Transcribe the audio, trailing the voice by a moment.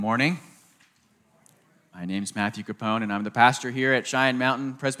Morning. My name's Matthew Capone, and I'm the pastor here at Cheyenne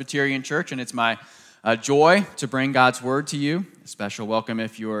Mountain Presbyterian Church, and it's my joy to bring God's Word to you. A special welcome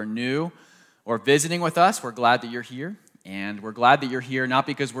if you're new or visiting with us. We're glad that you're here, and we're glad that you're here not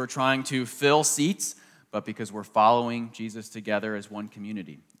because we're trying to fill seats, but because we're following Jesus together as one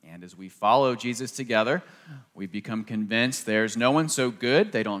community. And as we follow Jesus together, we've become convinced there's no one so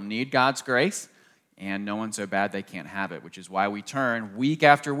good they don't need God's grace, and no one so bad they can't have it, which is why we turn week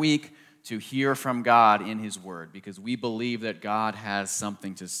after week to hear from God in His Word, because we believe that God has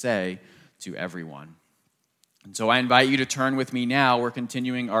something to say to everyone. And so I invite you to turn with me now. We're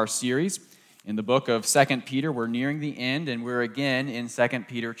continuing our series in the book of 2 Peter. We're nearing the end, and we're again in 2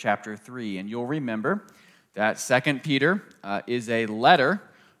 Peter chapter 3. And you'll remember that 2 Peter is a letter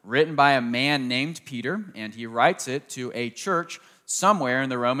written by a man named Peter, and he writes it to a church somewhere in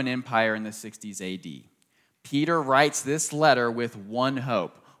the Roman Empire in the 60s AD. Peter writes this letter with one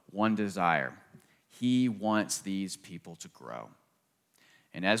hope, one desire. He wants these people to grow.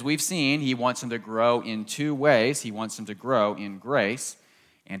 And as we've seen, he wants them to grow in two ways. He wants them to grow in grace,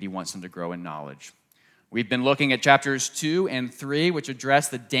 and he wants them to grow in knowledge. We've been looking at chapters 2 and 3, which address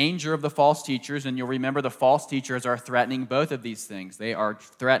the danger of the false teachers, and you'll remember the false teachers are threatening both of these things. They are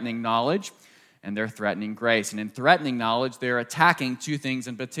threatening knowledge, and they're threatening grace. And in threatening knowledge, they're attacking two things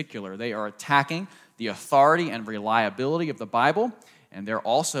in particular. They are attacking the authority and reliability of the Bible, and they're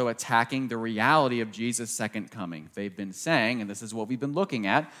also attacking the reality of Jesus' second coming. They've been saying, and this is what we've been looking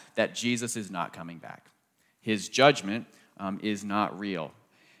at, that Jesus is not coming back. His judgment is not real.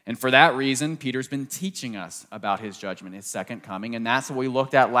 And for that reason, Peter's been teaching us about his judgment, his second coming, and that's what we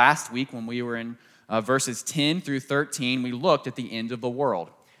looked at last week when we were in verses 10 through 13. We looked at the end of the world.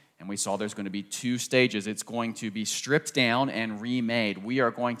 And we saw there's going to be two stages. It's going to be stripped down and remade. We are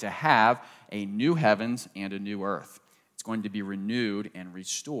going to have a new heavens and a new earth. It's going to be renewed and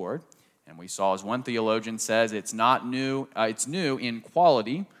restored. And we saw, as one theologian says, it's new in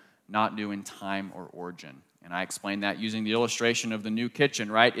quality, not new in time or origin. And I explained that using the illustration of the new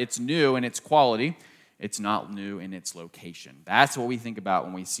kitchen, right? It's new in its quality. It's not new in its location. That's what we think about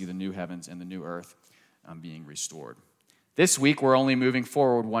when we see the new heavens and the new earth being restored. This week, we're only moving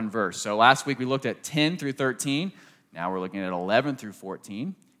forward one verse. So last week, we looked at 10 through 13. Now we're looking at 11 through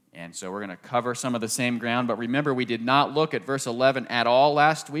 14. And so we're going to cover some of the same ground. But remember, we did not look at verse 11 at all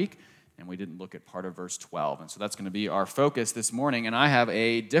last week, and we didn't look at part of verse 12. And so that's going to be our focus this morning. And I have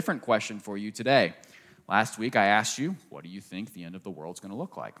a different question for you today. Last week, I asked you, what do you think the end of the world is going to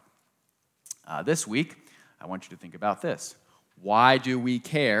look like? This week, I want you to think about this. Why do we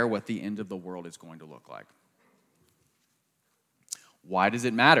care what the end of the world is going to look like? Why does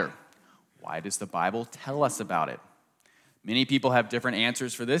it matter? Why does the Bible tell us about it? Many people have different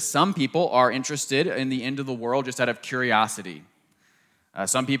answers for this. Some people are interested in the end of the world just out of curiosity.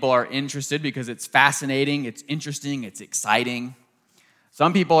 Some people are interested because it's fascinating, it's interesting, it's exciting.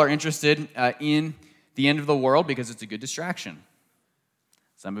 Some people are interested in the end of the world because it's a good distraction.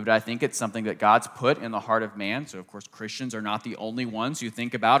 Some of it, I think, it's something that God's put in the heart of man. So, of course, Christians are not the only ones who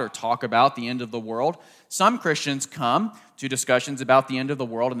think about or talk about the end of the world. Some Christians come to discussions about the end of the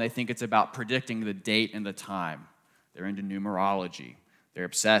world, and they think it's about predicting the date and the time. They're into numerology. They're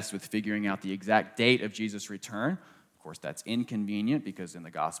obsessed with figuring out the exact date of Jesus' return. Of course, that's inconvenient because in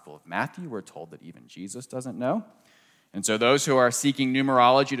the Gospel of Matthew, we're told that even Jesus doesn't know. And so those who are seeking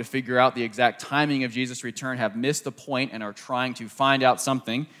numerology to figure out the exact timing of Jesus' return have missed the point and are trying to find out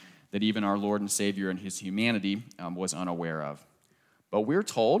something that even our Lord and Savior in his humanity was unaware of. But we're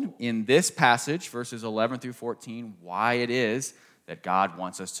told in this passage, verses 11 through 14, why it is that God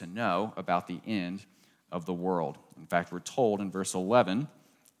wants us to know about the end of the world. In fact, we're told in verse 11,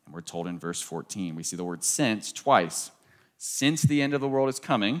 and we're told in verse 14. We see the word since twice. Since the end of the world is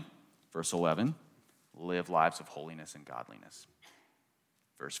coming, verse 11, live lives of holiness and godliness.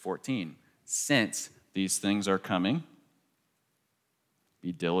 Verse 14, since these things are coming,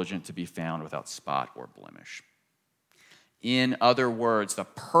 be diligent to be found without spot or blemish. In other words, the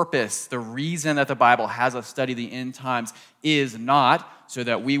purpose, the reason that the Bible has us study the end times is not so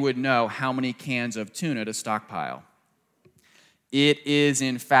that we would know how many cans of tuna to stockpile. It is,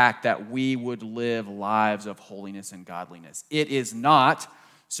 in fact, that we would live lives of holiness and godliness. It is not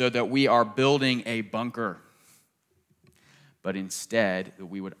so that we are building a bunker, but instead that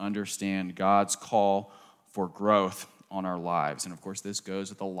we would understand God's call for growth on our lives. And of course, this goes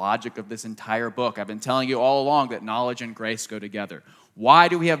with the logic of this entire book. I've been telling you all along that knowledge and grace go together. Why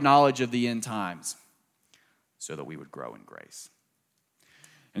do we have knowledge of the end times? So that we would grow in grace.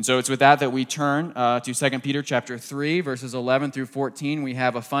 And so it's with that we turn to 2 Peter chapter 3, verses 11 through 14. We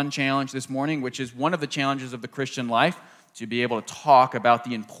have a fun challenge this morning, which is one of the challenges of the Christian life. to be able to talk about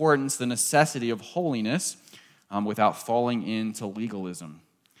the importance, the necessity of holiness without falling into legalism.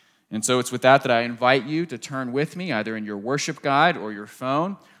 And so it's with that I invite you to turn with me, either in your worship guide or your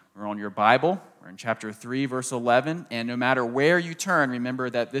phone or on your Bible. We're in chapter 3, verse 11. And no matter where you turn, remember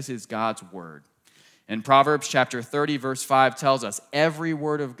that this is God's word. And Proverbs chapter 30, verse 5 tells us, every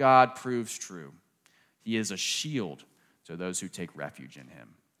word of God proves true. He is a shield to those who take refuge in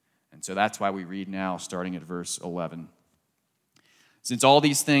him. And so that's why we read now, starting at verse 11. Since all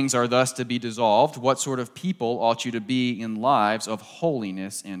these things are thus to be dissolved, what sort of people ought you to be in lives of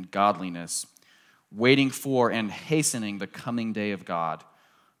holiness and godliness, waiting for and hastening the coming day of God,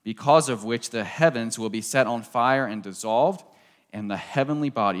 because of which the heavens will be set on fire and dissolved, and the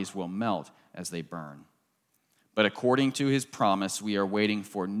heavenly bodies will melt as they burn. But according to his promise, we are waiting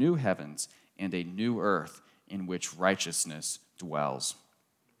for new heavens and a new earth in which righteousness dwells.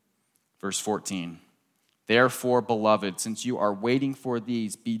 Verse 14. Therefore, beloved, since you are waiting for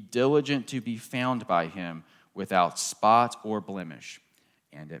these, be diligent to be found by him without spot or blemish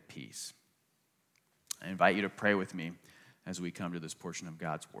and at peace. I invite you to pray with me as we come to this portion of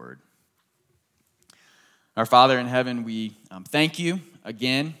God's word. Our Father in heaven, we thank you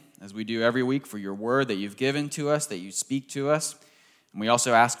again, as we do every week, for your word that you've given to us, that you speak to us. And we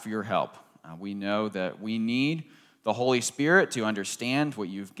also ask for your help. We know that we need the Holy Spirit to understand what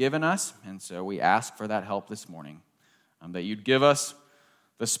you've given us, and so we ask for that help this morning, that you'd give us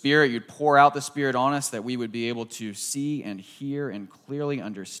the Spirit, you'd pour out the Spirit on us, that we would be able to see and hear and clearly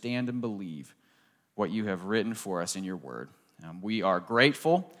understand and believe what you have written for us in your word. We are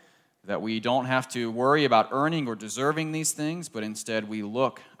grateful that we don't have to worry about earning or deserving these things, but instead we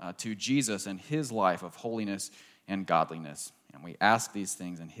look to Jesus and his life of holiness and godliness, and we ask these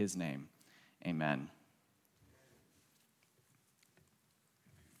things in his name. Amen.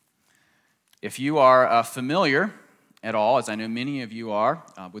 If you are familiar at all, as I know many of you are,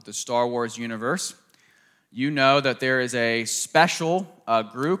 with the Star Wars universe, you know that there is a special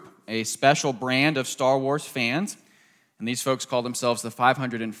group, a special brand of Star Wars fans, and these folks call themselves the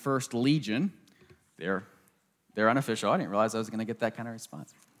 501st Legion. They're unofficial. I didn't realize I was going to get that kind of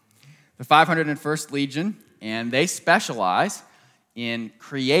response. The 501st Legion, and they specialize in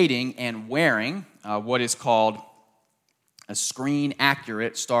creating and wearing what is called a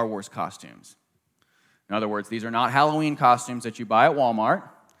screen-accurate Star Wars costumes. In other words, these are not Halloween costumes that you buy at Walmart.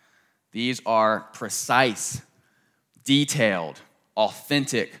 These are precise, detailed,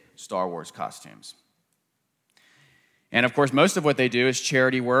 authentic Star Wars costumes. And of course, most of what they do is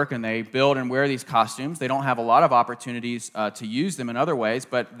charity work, and they build and wear these costumes. They don't have a lot of opportunities to use them in other ways,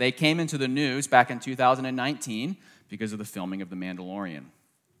 but they came into the news back in 2019 because of the filming of The Mandalorian.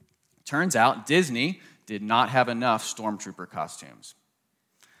 Turns out Disney did not have enough stormtrooper costumes.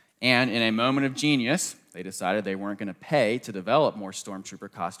 And in a moment of genius, they decided they weren't going to pay to develop more stormtrooper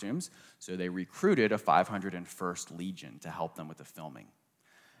costumes, so they recruited a 501st Legion to help them with the filming.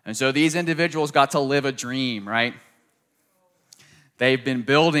 And so these individuals got to live a dream, right? They've been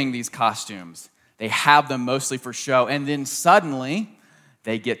building these costumes. They have them mostly for show, and then suddenly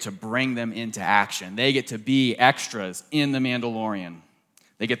they get to bring them into action. They get to be extras in The Mandalorian.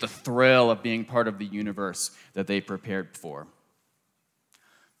 They get the thrill of being part of the universe that they prepared for. Of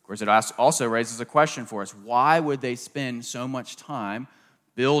course, it also raises a question for us. Why would they spend so much time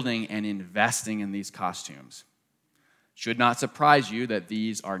building and investing in these costumes? Should not surprise you that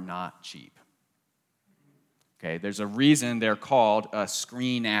these are not cheap. Okay, there's a reason they're called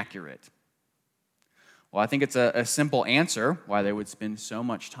screen accurate. Well, I think it's a simple answer why they would spend so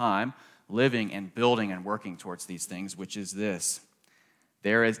much time living and building and working towards these things, which is this.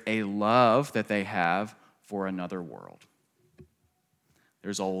 There is a love that they have for another world.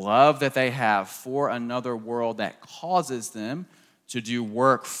 There's a love that they have for another world that causes them to do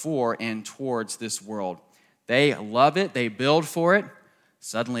work for and towards this world. They love it. They build for it.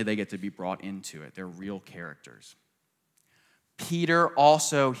 Suddenly they get to be brought into it. They're real characters. Peter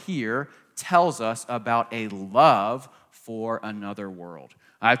also here tells us about a love for another world.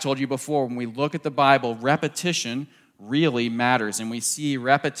 I've told you before, when we look at the Bible, repetition really matters. And we see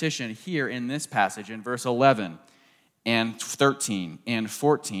repetition here in this passage in verse 11 and 13 and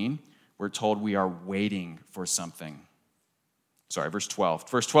 14. We're told we are waiting for something. Sorry, verse 12.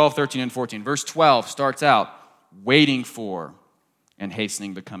 Verse 12, 13, and 14. Verse 12 starts out, waiting for and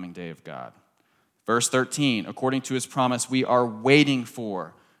hastening the coming day of God. Verse 13, according to his promise, we are waiting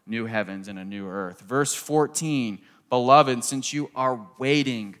for new heavens and a new earth. Verse 14, beloved, since you are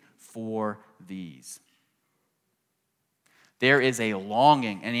waiting for these. There is a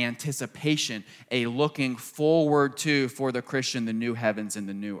longing, an anticipation, a looking forward to for the Christian, the new heavens and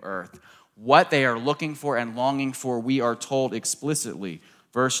the new earth. What they are looking for and longing for, we are told explicitly.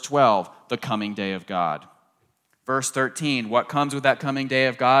 Verse 12, the coming day of God. Verse 13, what comes with that coming day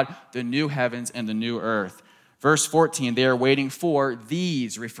of God? The new heavens and the new earth. Verse 14, they are waiting for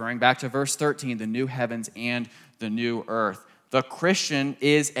these, referring back to verse 13, the new heavens and the new earth. The Christian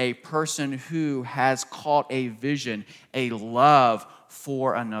is a person who has caught a vision, a love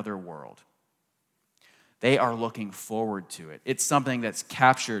for another world. They are looking forward to it. It's something that's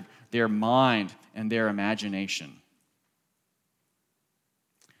captured their mind and their imagination.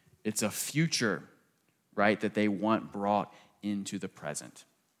 It's a future, right, that they want brought into the present.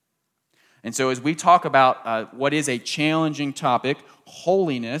 And so as we talk about what is a challenging topic,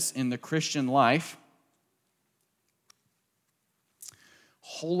 holiness in the Christian life,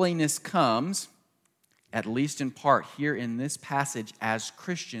 holiness comes, at least in part here in this passage, as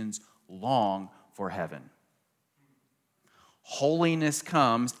Christians long for heaven. Holiness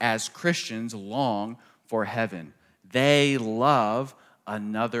comes as Christians long for heaven. They love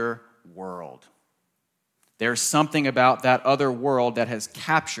another world. There's something about that other world that has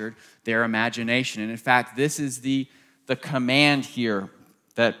captured their imagination. And in fact, this is the command here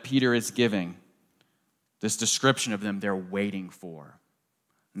that Peter is giving. This description of them they're waiting for.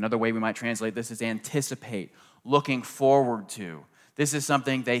 Another way we might translate this is anticipate, looking forward to. This is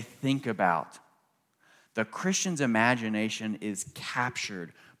something they think about. The Christian's imagination is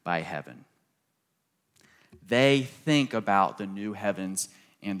captured by heaven. They think about the new heavens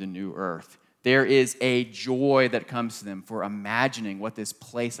and the new earth. There is a joy that comes to them for imagining what this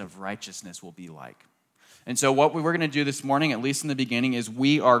place of righteousness will be like. And so what we're going to do this morning, at least in the beginning, is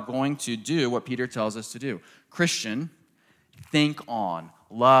we are going to do what Peter tells us to do. Christian, think on,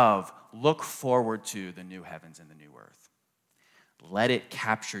 love, look forward to the new heavens and the new earth. Let it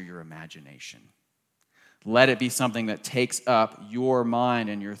capture your imagination. Let it be something that takes up your mind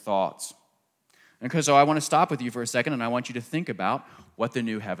and your thoughts. And so I want to stop with you for a second, and I want you to think about what the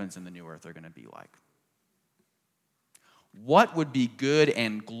new heavens and the new earth are going to be like. What would be good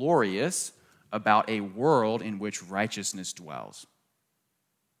and glorious about a world in which righteousness dwells?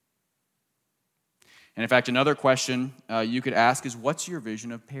 And in fact, another question you could ask is, what's your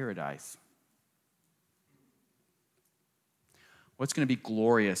vision of paradise? What's going to be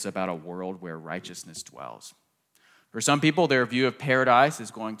glorious about a world where righteousness dwells? For some people, their view of paradise is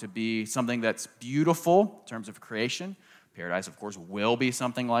going to be something that's beautiful in terms of creation. Paradise, of course, will be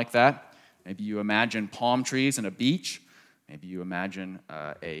something like that. Maybe you imagine palm trees and a beach. Maybe you imagine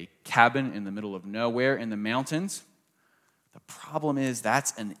a cabin in the middle of nowhere in the mountains. The problem is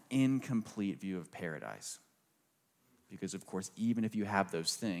that's an incomplete view of paradise. Because, of course, even if you have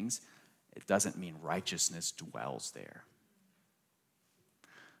those things, it doesn't mean righteousness dwells there.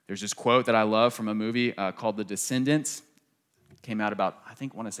 There's this quote that I love from a movie called The Descendants. It came out about, I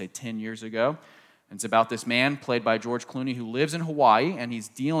want to say 10 years ago. And it's about this man, played by George Clooney, who lives in Hawaii, and he's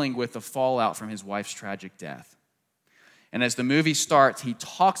dealing with the fallout from his wife's tragic death. And as the movie starts, he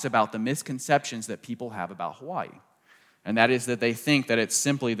talks about the misconceptions that people have about Hawaii. And that is that they think that it's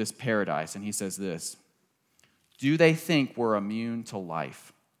simply this paradise. And he says this: do they think we're immune to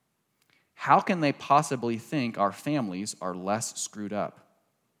life? How can they possibly think our families are less screwed up?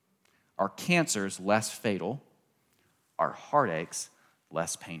 Our cancers less fatal? Our heartaches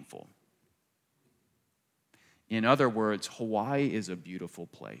less painful? In other words, Hawaii is a beautiful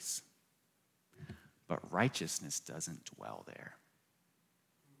place, but righteousness doesn't dwell there.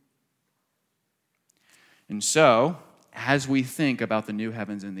 And so, as we think about the new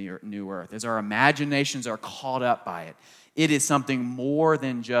heavens and the new earth, as our imaginations are caught up by it, it is something more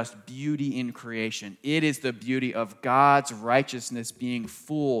than just beauty in creation. It is the beauty of God's righteousness being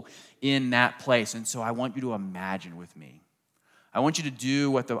full in that place. And so I want you to imagine with me. I want you to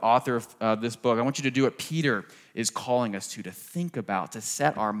do what the author of this book, I want you to do what Peter is calling us to think about, to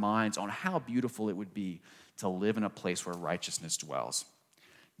set our minds on how beautiful it would be to live in a place where righteousness dwells.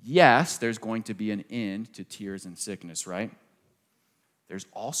 Yes, there's going to be an end to tears and sickness, right? There's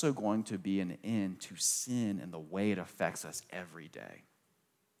also going to be an end to sin and the way it affects us every day.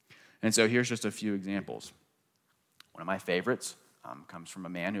 And so here's just a few examples. One of my favorites comes from a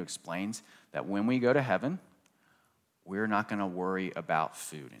man who explains that when we go to heaven, we're not going to worry about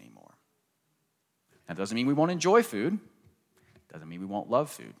food anymore. That doesn't mean we won't enjoy food. Doesn't mean we won't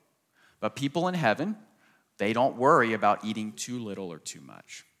love food. But people in heaven, they don't worry about eating too little or too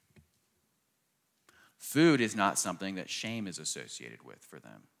much. Food is not something that shame is associated with for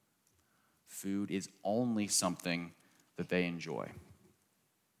them. Food is only something that they enjoy.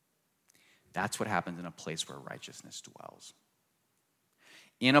 That's what happens in a place where righteousness dwells.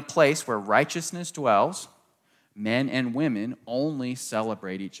 In a place where righteousness dwells, Men and women only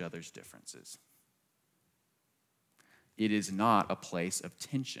celebrate each other's differences. It is not a place of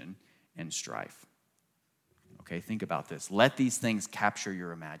tension and strife. Okay, think about this. Let these things capture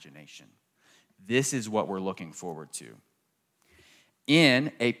your imagination. This is what we're looking forward to.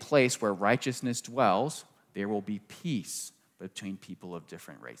 In a place where righteousness dwells, there will be peace between people of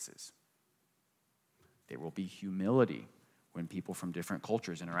different races. There will be humility when people from different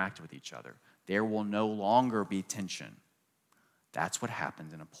cultures interact with each other. There will no longer be tension. That's what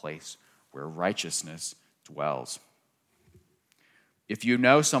happens in a place where righteousness dwells. If you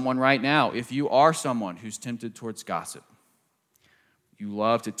know someone right now, if you are someone who's tempted towards gossip, you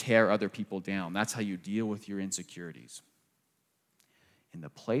love to tear other people down, that's how you deal with your insecurities. In the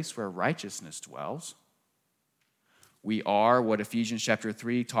place where righteousness dwells, we are what Ephesians chapter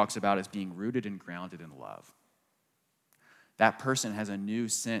 3 talks about as being rooted and grounded in love. That person has a new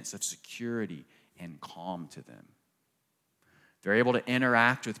sense of security and calm to them. They're able to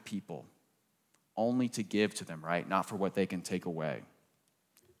interact with people only to give to them, right? Not for what they can take away.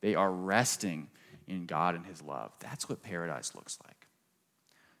 They are resting in God and his love. That's what paradise looks like.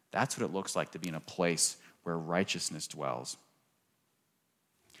 That's what it looks like to be in a place where righteousness dwells.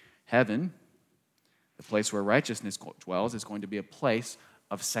 Heaven, the place where righteousness dwells, is going to be a place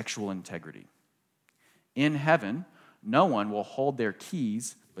of sexual integrity. In heaven, no one will hold their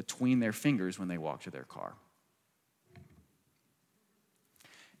keys between their fingers when they walk to their car.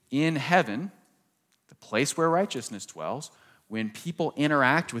 In heaven, the place where righteousness dwells, when people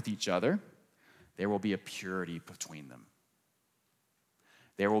interact with each other, there will be a purity between them.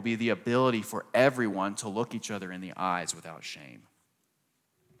 There will be the ability for everyone to look each other in the eyes without shame.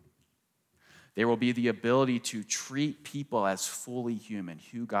 There will be the ability to treat people as fully human,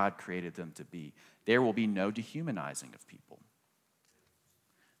 who God created them to be. There will be no dehumanizing of people.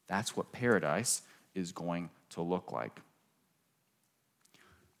 That's what paradise is going to look like.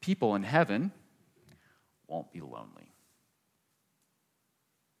 People in heaven won't be lonely.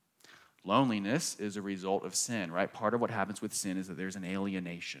 Loneliness is a result of sin, right? Part of what happens with sin is that there's an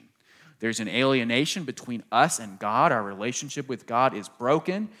alienation. There's an alienation between us and God. Our relationship with God is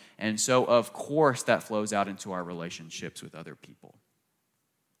broken, and so, of course, that flows out into our relationships with other people.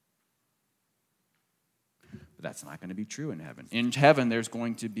 But that's not going to be true in heaven. In heaven, there's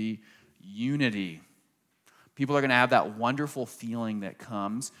going to be unity. People are going to have that wonderful feeling that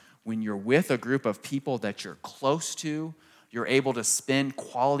comes when you're with a group of people that you're close to. You're able to spend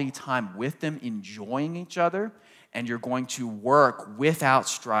quality time with them, enjoying each other, and you're going to work without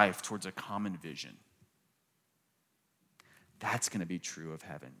strife towards a common vision. That's going to be true of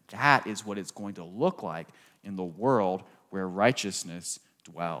heaven. That is what it's going to look like in the world where righteousness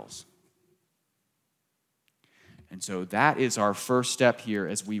dwells. And so that is our first step here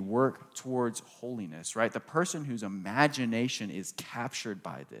as we work towards holiness, right? The person whose imagination is captured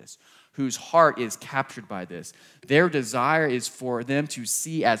by this, whose heart is captured by this, their desire is for them to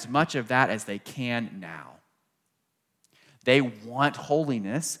see as much of that as they can now. They want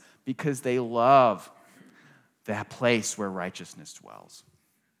holiness because they love that place where righteousness dwells.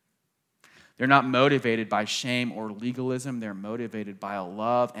 They're not motivated by shame or legalism. They're motivated by a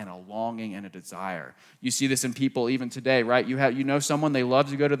love and a longing and a desire. You see this in people even today, right? You know someone, they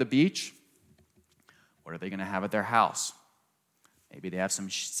love to go to the beach. What are they going to have at their house? Maybe they have some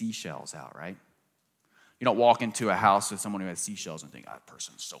seashells out, right? You don't walk into a house with someone who has seashells and think, that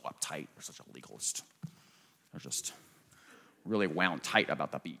person's so uptight. They're such a legalist. They're just really wound tight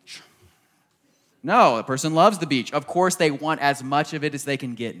about the beach. No, the person loves the beach. Of course, they want as much of it as they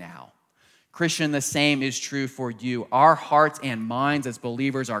can get now. Christian, the same is true for you. Our hearts and minds as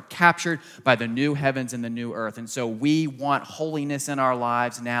believers are captured by the new heavens and the new earth. And so we want holiness in our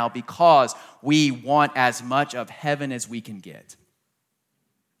lives now because we want as much of heaven as we can get.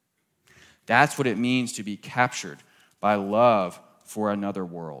 That's what it means to be captured by love for another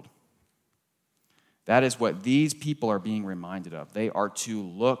world. That is what these people are being reminded of. They are to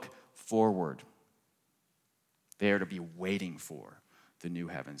look forward. They are to be waiting for the new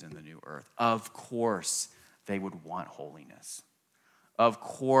heavens and the new earth. Of course, they would want holiness. Of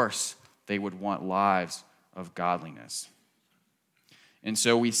course, they would want lives of godliness. And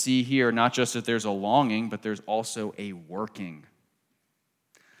so we see here not just that there's a longing, but there's also a working.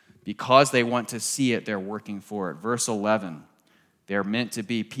 Because they want to see it, they're working for it. Verse 11, they're meant to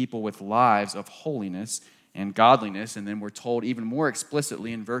be people with lives of holiness and godliness. And then we're told even more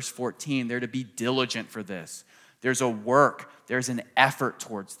explicitly in verse 14, they're to be diligent for this. There's a work, there's an effort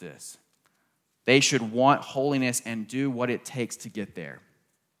towards this. They should want holiness and do what it takes to get there.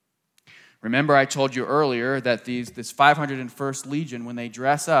 Remember, I told you earlier that this 501st Legion, when they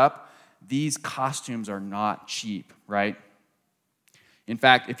dress up, these costumes are not cheap, right? In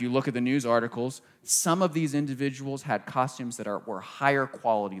fact, if you look at the news articles, some of these individuals had costumes that were higher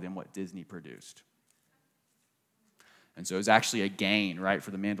quality than what Disney produced. And so it was actually a gain, right,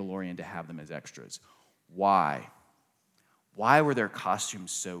 for the Mandalorian to have them as extras. Why? Why were their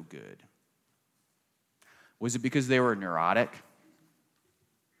costumes so good? Was it because they were neurotic?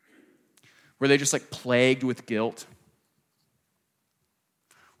 Were they just like plagued with guilt?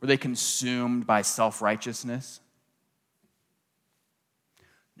 Were they consumed by self-righteousness?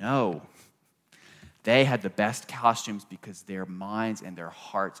 No. They had the best costumes because their minds and their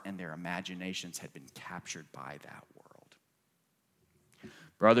hearts and their imaginations had been captured by that world.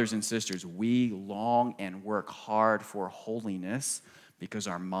 Brothers and sisters, we long and work hard for holiness because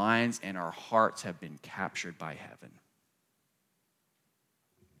our minds and our hearts have been captured by heaven.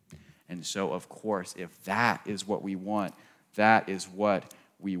 And so, of course, if that is what we want, that is what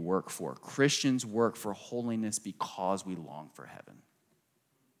we work for. Christians work for holiness because we long for heaven.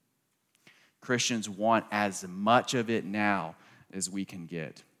 Christians want as much of it now as we can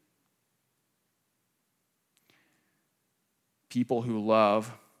get. People who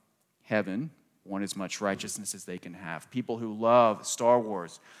love heaven want as much righteousness as they can have. People who love Star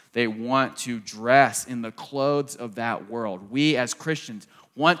Wars, they want to dress in the clothes of that world. We as Christians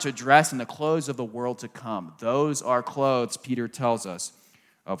want to dress in the clothes of the world to come. Those are clothes, Peter tells us,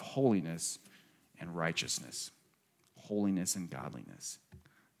 of holiness and righteousness. Holiness and godliness.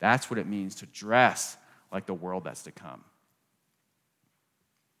 That's what it means to dress like the world that's to come.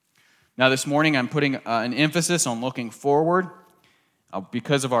 Now, this morning, I'm putting an emphasis on looking forward.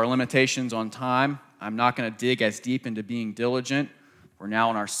 Because of our limitations on time, I'm not going to dig as deep into being diligent. We're now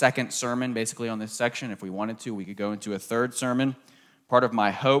on our second sermon, basically, on this section. If we wanted to, we could go into a third sermon. Part of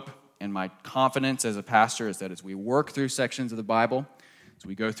my hope and my confidence as a pastor is that as we work through sections of the Bible, as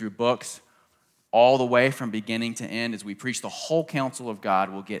we go through books, all the way from beginning to end, as we preach the whole counsel of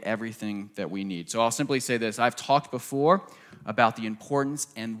God, we'll get everything that we need. So I'll simply say this. I've talked before about the importance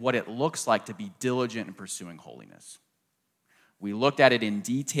and what it looks like to be diligent in pursuing holiness. We looked at it in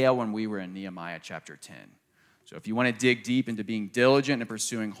detail when we were in Nehemiah chapter 10. So if you want to dig deep into being diligent in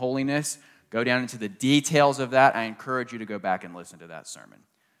pursuing holiness, go down into the details of that. I encourage you to go back and listen to that sermon.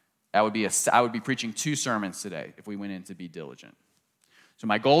 I would be preaching 2 sermons today if we went in to be diligent. So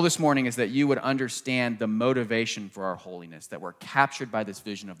my goal this morning is that you would understand the motivation for our holiness, that we're captured by this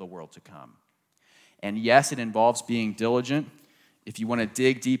vision of the world to come. And yes, it involves being diligent. If you want to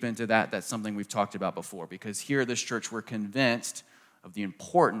dig deep into that, that's something we've talked about before, because here at this church, we're convinced of the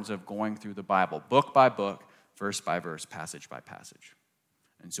importance of going through the Bible, book by book, verse by verse, passage by passage.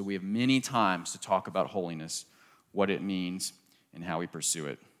 And so we have many times to talk about holiness, what it means, and how we pursue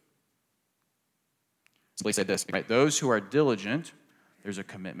it. Simply said this, right? Those who are diligent, there's a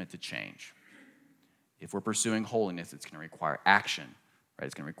commitment to change. If we're pursuing holiness, it's going to require action, right?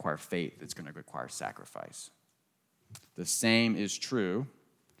 It's going to require faith. It's going to require sacrifice. The same is true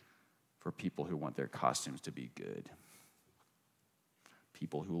for people who want their costumes to be good.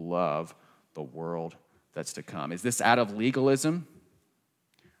 People who love the world that's to come. Is this out of legalism?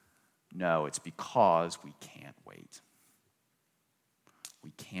 No, it's because we can't wait.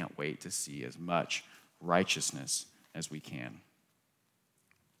 We can't wait to see as much righteousness as we can.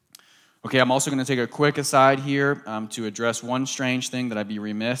 Okay, I'm also going to take a quick aside here to address one strange thing that I'd be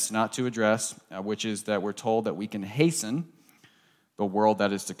remiss not to address, which is that we're told that we can hasten the world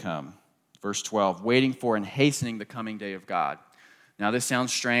that is to come. Verse 12, waiting for and hastening the coming day of God. Now, this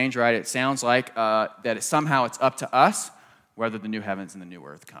sounds strange, right? It sounds like somehow it's up to us whether the new heavens and the new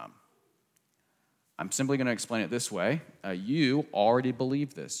earth come. I'm simply going to explain it this way. You already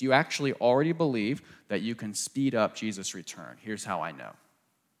believe this. You actually already believe that you can speed up Jesus' return. Here's how I know.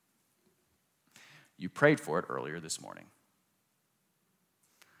 You prayed for it earlier this morning.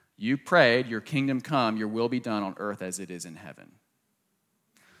 You prayed, your kingdom come, your will be done on earth as it is in heaven.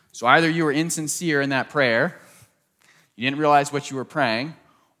 So either you were insincere in that prayer, you didn't realize what you were praying,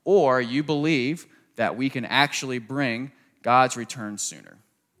 or you believe that we can actually bring God's return sooner.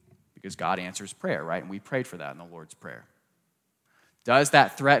 Because God answers prayer, right? And we prayed for that in the Lord's Prayer. Does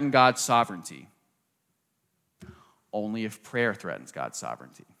that threaten God's sovereignty? Only if prayer threatens God's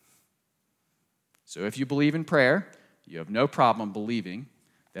sovereignty. So if you believe in prayer, you have no problem believing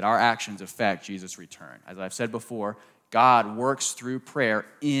that our actions affect Jesus' return. As I've said before, God works through prayer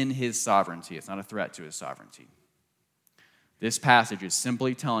in his sovereignty. It's not a threat to his sovereignty. This passage is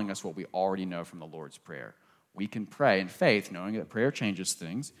simply telling us what we already know from the Lord's Prayer. We can pray in faith, knowing that prayer changes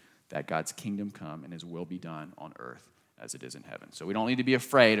things, that God's kingdom come and his will be done on earth as it is in heaven. So we don't need to be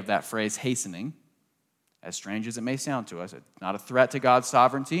afraid of that phrase, hastening. As strange as it may sound to us, it's not a threat to God's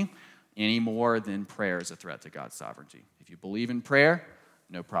sovereignty, any more than prayer is a threat to God's sovereignty. If you believe in prayer,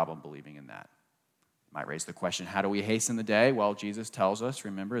 no problem believing in that. Might raise the question, how do we hasten the day? Well, Jesus tells us,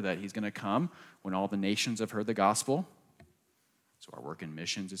 remember, that he's going to come when all the nations have heard the gospel. So our work in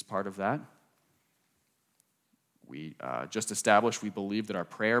missions is part of that. We just established we believe that our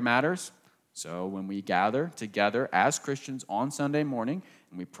prayer matters. So when we gather together as Christians on Sunday morning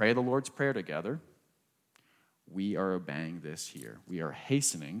and we pray the Lord's Prayer together, we are obeying this here. We are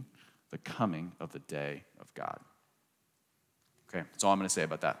hastening the coming of the day of God. Okay, that's all I'm going to say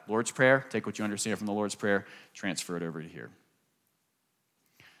about that. Lord's Prayer, take what you understand from the Lord's Prayer, transfer it over to here.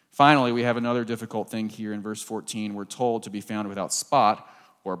 Finally, we have another difficult thing here in verse 14. We're told to be found without spot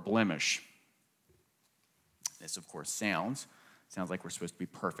or blemish. This, of course, sounds like we're supposed to be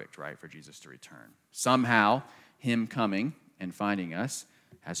perfect, right, for Jesus to return. Somehow, him coming and finding us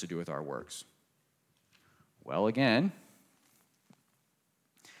has to do with our works. Well, again,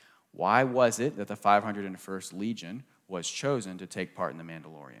 why was it that the 501st Legion was chosen to take part in the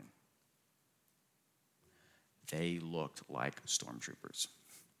Mandalorian? They looked like stormtroopers.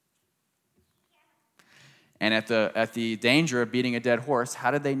 And at the danger of beating a dead horse, how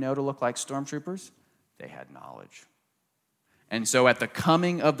did they know to look like stormtroopers? They had knowledge. And so at the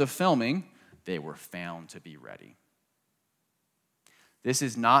coming of the filming, they were found to be ready. This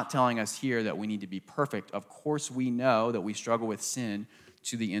is not telling us here that we need to be perfect. Of course, we know that we struggle with sin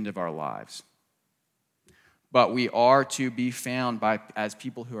to the end of our lives. But we are to be found as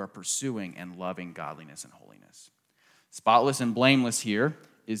people who are pursuing and loving godliness and holiness. Spotless and blameless here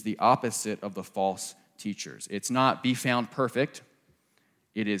is the opposite of the false teachers. It's not be found perfect.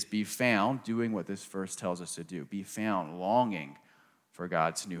 It is be found doing what this verse tells us to do. Be found longing for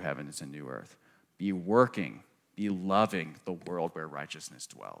God's new heavens and new earth. Be working, be loving the world where righteousness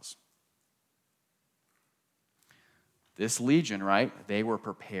dwells. This legion, right, they were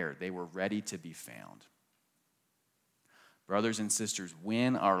prepared. They were ready to be found. Brothers and sisters,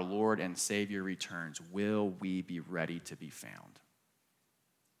 when our Lord and Savior returns, will we be ready to be found?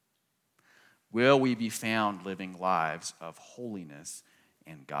 Will we be found living lives of holiness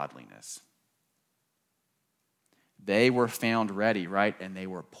and godliness? They were found ready, right? And they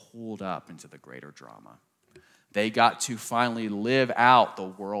were pulled up into the greater drama. They got to finally live out the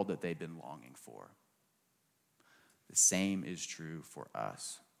world that they've been longing for. The same is true for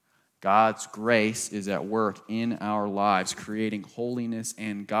us. God's grace is at work in our lives, creating holiness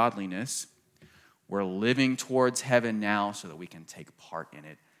and godliness. We're living towards heaven now so that we can take part in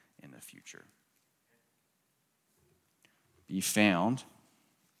it in the future. Be found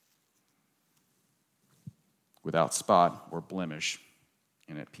without spot or blemish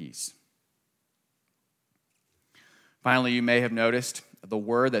and at peace. Finally, you may have noticed the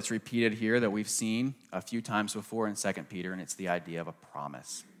word that's repeated here that we've seen a few times before in 2 Peter, and it's the idea of a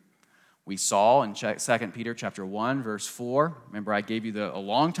promise. We saw in 2 Peter chapter 1, verse 4, remember I gave you a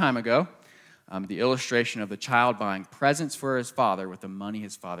long time ago, the illustration of the child buying presents for his father with the money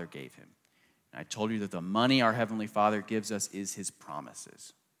his father gave him. And I told you that the money our Heavenly Father gives us is his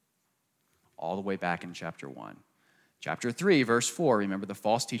promises. All the way back in chapter 1. Chapter 3, verse 4, remember the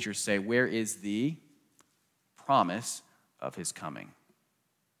false teachers say, where is the promise of his coming?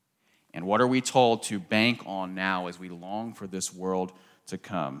 And what are we told to bank on now as we long for this world to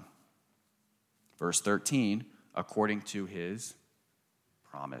come? Verse 13, according to his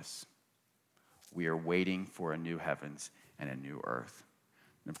promise. We are waiting for a new heavens and a new earth.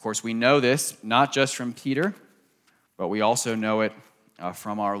 And of course, we know this not just from Peter, but we also know it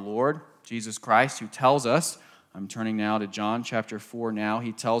from our Lord, Jesus Christ, who tells us, I'm turning now to John chapter 4 now,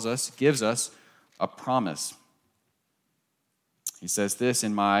 he tells us, gives us a promise. He says this,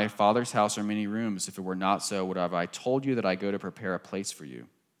 in my Father's house are many rooms. If it were not so, would have I told you that I go to prepare a place for you?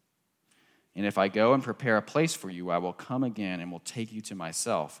 And if I go and prepare a place for you, I will come again and will take you to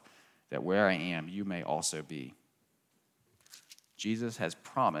myself, that where I am, you may also be. Jesus has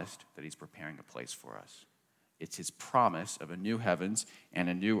promised that he's preparing a place for us. It's his promise of a new heavens and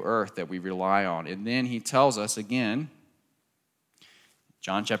a new earth that we rely on. And then he tells us again,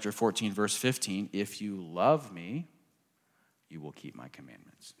 John chapter 14, verse 15, if you love me, you will keep my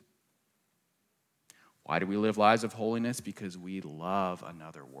commandments. Why do we live lives of holiness? Because we love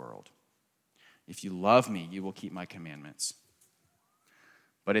another world. If you love me, you will keep my commandments.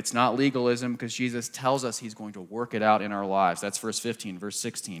 But it's not legalism because Jesus tells us he's going to work it out in our lives. That's verse 15, verse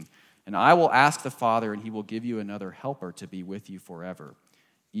 16. And I will ask the Father, and he will give you another helper to be with you forever,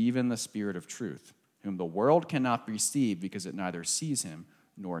 even the Spirit of truth, whom the world cannot receive because it neither sees him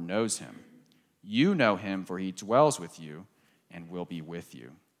nor knows him. You know him, for he dwells with you and will be with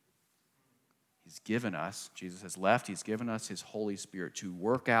you. He's given us, Jesus has left, he's given us his Holy Spirit to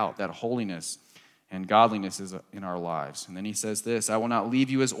work out that holiness and godliness in our lives. And then he says this, I will not leave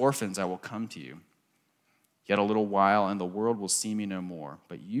you as orphans, I will come to you. Yet a little while, and the world will see me no more,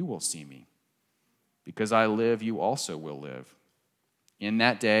 but you will see me. Because I live, you also will live. In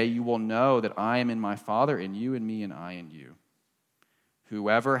that day, you will know that I am in my Father, and you in me, and I in you.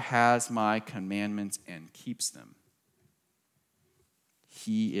 Whoever has my commandments and keeps them,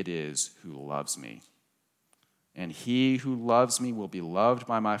 he it is who loves me. And he who loves me will be loved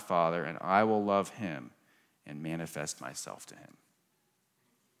by my Father, and I will love him and manifest myself to him.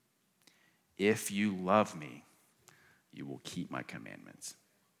 If you love me, you will keep my commandments.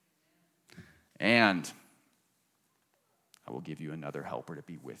 And I will give you another helper to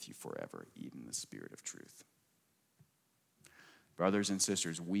be with you forever, even the Spirit of truth. Brothers and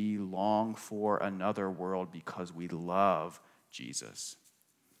sisters, we long for another world because we love Jesus.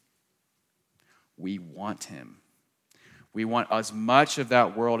 We want him. We want as much of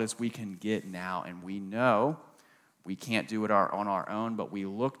that world as we can get now, and we know we can't do it on our own, but we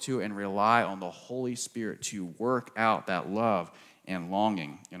look to and rely on the Holy Spirit to work out that love and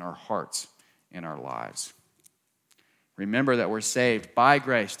longing in our hearts and our lives. Remember that we're saved by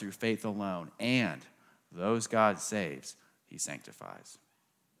grace through faith alone, and those God saves, he sanctifies.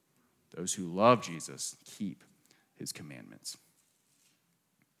 Those who love Jesus keep his commandments.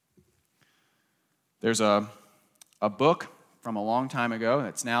 There's a book from a long time ago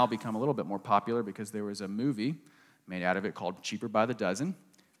that's now become a little bit more popular because there was a movie made out of it called Cheaper by the Dozen.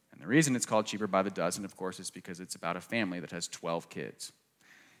 And the reason it's called Cheaper by the Dozen, of course, is because it's about a family that has 12 kids.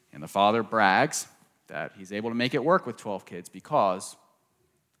 And the father brags that he's able to make it work with 12 kids because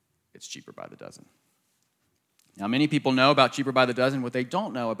it's cheaper by the dozen. Now, many people know about Cheaper by the Dozen. What they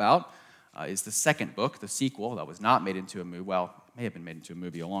don't know about is the second book, the sequel, that was not made into a movie. Well, it may have been made into a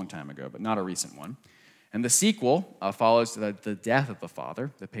movie a long time ago, but not a recent one. And the sequel follows the death of the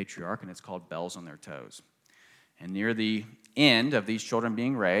father, the patriarch, and it's called Bells on Their Toes. And near the end of these children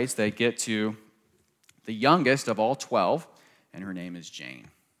being raised, they get to the youngest of all 12, and her name is Jane.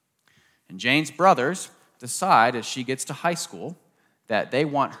 And Jane's brothers decide as she gets to high school that they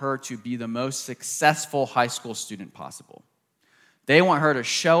want her to be the most successful high school student possible. They want her to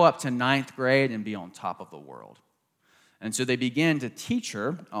show up to ninth grade and be on top of the world. And so they begin to teach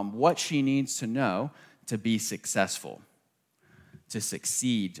her what she needs to know to be successful, to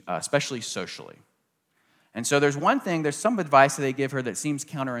succeed, especially socially. And so there's some advice that they give her that seems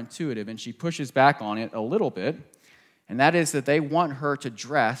counterintuitive, and she pushes back on it a little bit, and that is that they want her to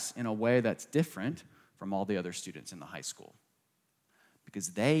dress in a way that's different from all the other students in the high school.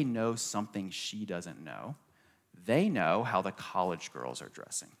 Because they know something she doesn't know. They know how the college girls are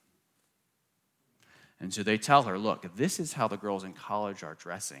dressing. And so they tell her, look, this is how the girls in college are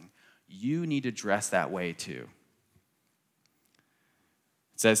dressing. You need to dress that way too.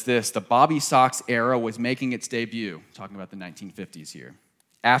 It says this, the Bobby Sox era was making its debut, talking about the 1950s here.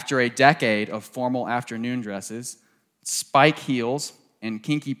 After a decade of formal afternoon dresses, spike heels, and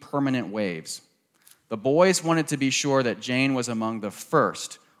kinky permanent waves, the boys wanted to be sure that Jane was among the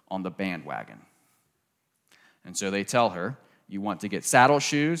first on the bandwagon. And so they tell her, you want to get saddle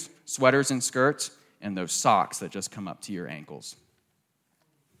shoes, sweaters and skirts, and those socks that just come up to your ankles.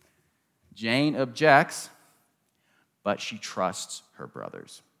 Jane objects, but she trusts her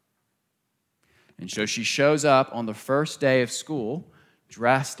brothers. And so she shows up on the first day of school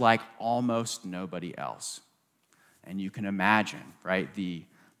dressed like almost nobody else. And you can imagine, right, the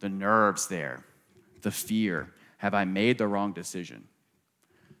nerves there, the fear. Have I made the wrong decision?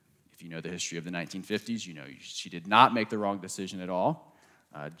 If you know the history of the 1950s, you know she did not make the wrong decision at all.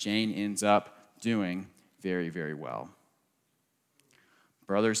 Jane ends up doing very, very well.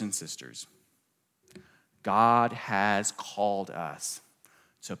 Brothers and sisters, God has called us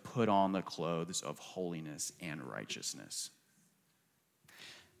to put on the clothes of holiness and righteousness.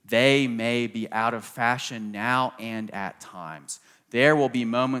 They may be out of fashion now and at times. There will be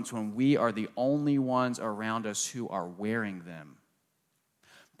moments when we are the only ones around us who are wearing them.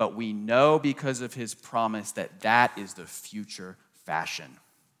 But we know because of his promise that that is the future fashion.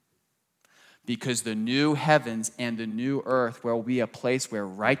 Because the new heavens and the new earth will be a place where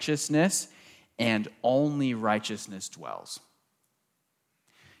righteousness and only righteousness dwells.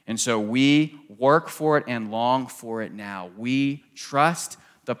 And so we work for it and long for it now. We trust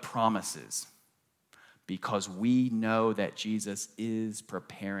the promises because we know that Jesus is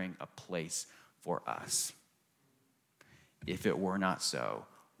preparing a place for us. If it were not so,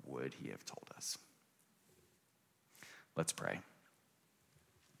 would he have told us? Let's pray.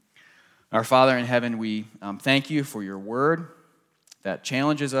 Our Father in heaven, we thank you for your word. that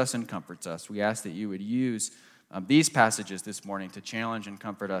challenges us and comforts us. We ask that you would use these passages this morning to challenge and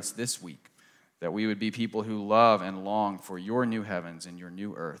comfort us this week, that we would be people who love and long for your new heavens and your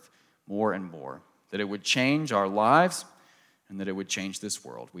new earth more and more, that it would change our lives and that it would change this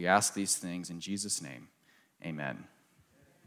world. We ask these things in Jesus' name. Amen.